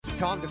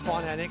time to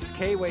find our next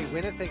Kiwi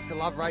winner. Thanks to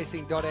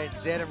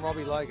loveracing.nz, and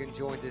Robbie Logan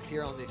joins us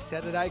here on this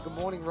Saturday. Good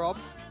morning, Rob.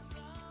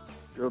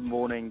 Good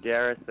morning,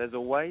 Gareth. As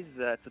always,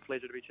 it's a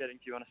pleasure to be chatting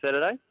to you on a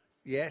Saturday.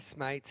 Yes,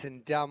 mates.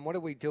 And what are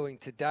we doing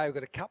today? We've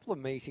got a couple of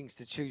meetings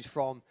to choose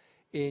from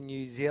in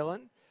New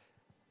Zealand.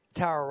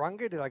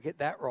 Tauranga, did I get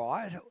that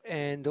right?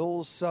 And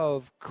also,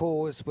 of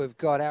course, we've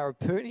got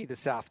Arapuni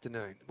this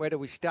afternoon. Where do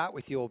we start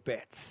with your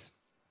bets?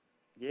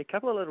 Yeah, a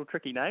couple of little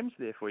tricky names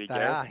there for you, They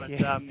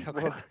Gareth. are,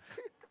 But, yeah.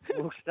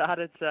 we'll start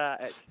at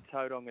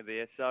Tauranga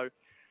there. So,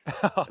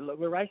 look,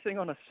 we're racing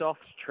on a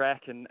soft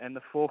track, and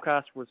the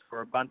forecast was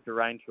for a bunch of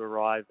rain to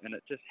arrive, and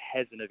it just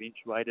hasn't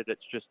eventuated.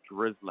 It's just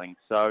drizzling.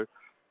 So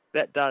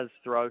that does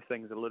throw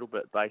things a little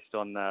bit based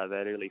on that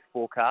early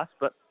forecast.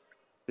 But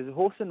there's a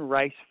horse in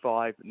race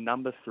 5,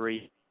 number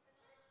 3.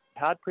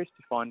 Hard-pressed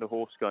to find a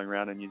horse going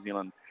around in New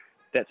Zealand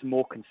that's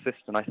more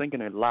consistent. I think in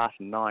her last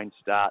 9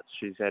 starts,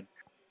 she's had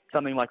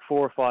something like 4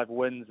 or 5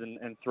 wins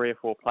and 3 or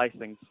 4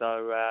 placings.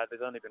 So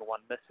there's only been 1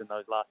 miss in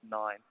those last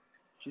 9.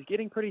 She's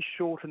getting pretty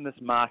short in this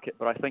market,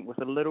 but I think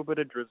with a little bit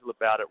of drizzle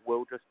about it,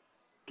 we'll just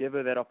give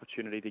her that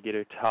opportunity to get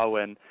her toe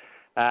in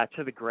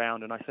to the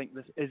ground. And I think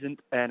this isn't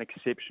an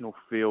exceptional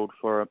field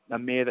for a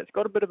mare that's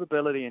got a bit of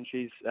ability, and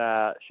she's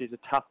a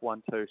tough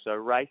one too. So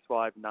race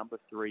 5, number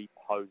 3,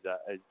 Poser,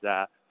 is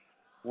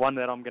one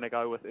that I'm going to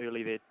go with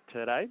early there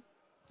today.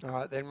 All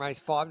right, then race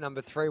 5,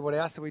 number 3. What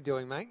else are we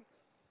doing, mate?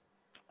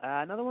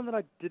 Another one that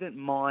I didn't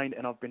mind,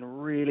 and I've been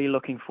really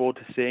looking forward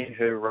to seeing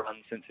her run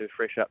since her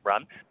fresh-up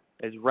run,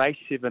 is race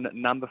 7,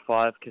 number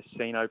 5,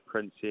 Casino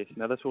Princess.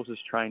 Now, this horse is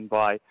trained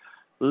by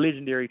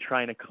legendary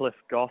trainer Cliff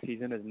Goss.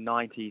 He's in his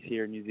 90s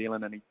here in New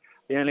Zealand, and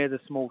he only has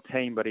a small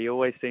team, but he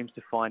always seems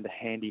to find a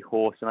handy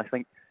horse, and I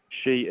think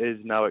she is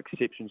no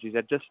exception. She's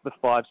had just the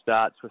 5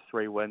 starts with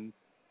 3 wins.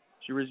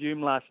 She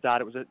resumed last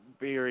start. It was a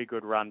very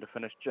good run to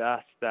finish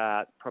just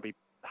probably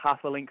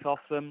half a length off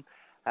them.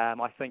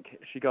 I think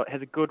she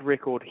has a good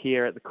record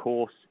here at the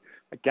course.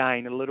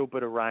 Again, a little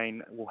bit of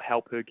rain will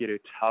help her get her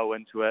toe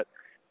into it.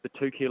 The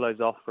 2 kilos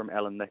off from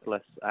Alan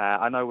Nicholas.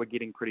 I know we're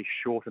getting pretty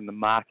short in the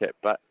market,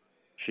 but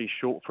she's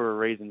short for a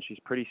reason. She's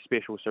pretty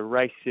special. So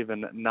race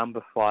 7,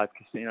 number 5,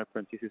 Casino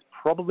Princess is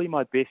probably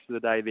my best of the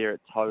day there at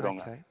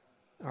Tauranga. Okay.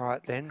 All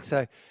right, then.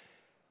 So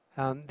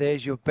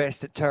there's your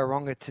best at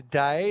Tauranga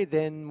today.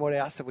 Then what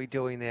else are we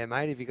doing there,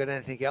 mate? Have you got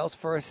anything else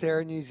for us there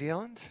in New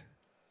Zealand?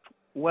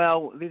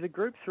 Well, there's a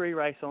Group 3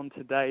 race on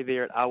today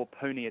there at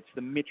Awapuni. It's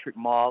the Metric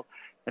Mile,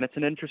 and it's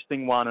an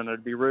interesting one, and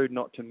it'd be rude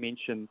not to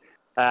mention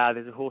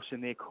there's a horse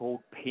in there called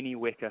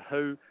Pennywecker,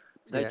 who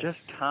they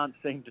just can't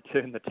seem to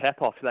turn the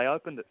tap off. They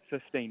opened at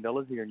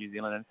 $15 here in New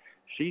Zealand, and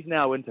she's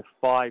now into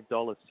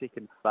 $5,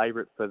 second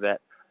favourite for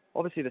that.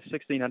 Obviously, the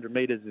 1,600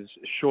 metres is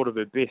short of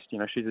her best. You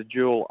know, she's a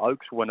dual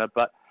Oaks winner,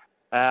 but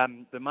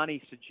the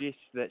money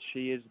suggests that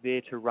she is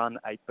there to run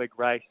a big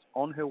race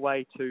on her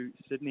way to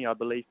Sydney, I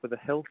believe, for the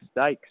Hill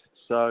Stakes.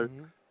 So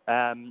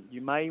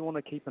you may want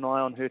to keep an eye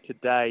on her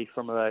today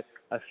from a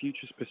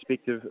futures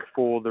perspective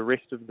for the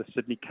rest of the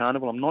Sydney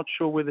Carnival. I'm not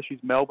sure whether she's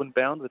Melbourne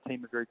bound. The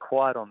team are very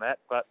quiet on that,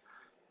 but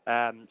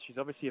she's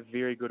obviously a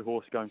very good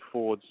horse going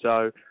forward.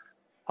 So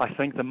I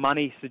think the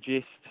money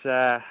suggests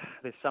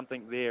there's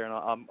something there,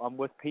 and I'm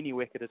with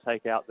Pennywecker to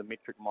take out the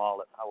Metric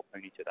Mile at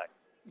Awapuni today.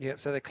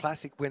 Yep, so the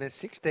classic winner,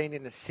 16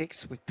 in the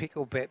 6 with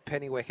Pickle Bet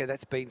Pennywecker.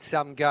 That's been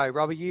some go.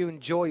 Robbie, you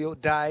enjoy your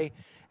day,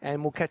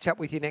 and we'll catch up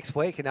with you next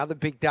week. Another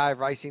big day of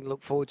racing to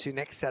look forward to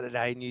next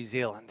Saturday in New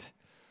Zealand.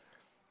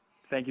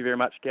 Thank you very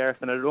much, Gareth.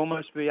 And it'd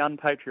almost be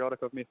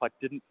unpatriotic of me if I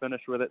didn't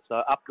finish with it. So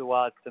up to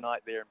ours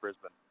tonight there in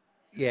Brisbane.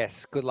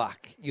 Yes, good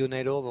luck. You'll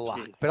need all the luck.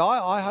 Cheers. But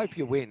I hope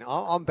you win.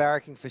 I'm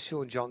barracking for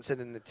Sean Johnson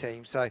and the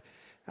team. So,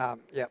 go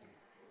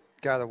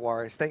the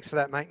Warriors. Thanks for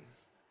that, mate.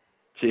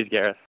 Cheers, Gareth.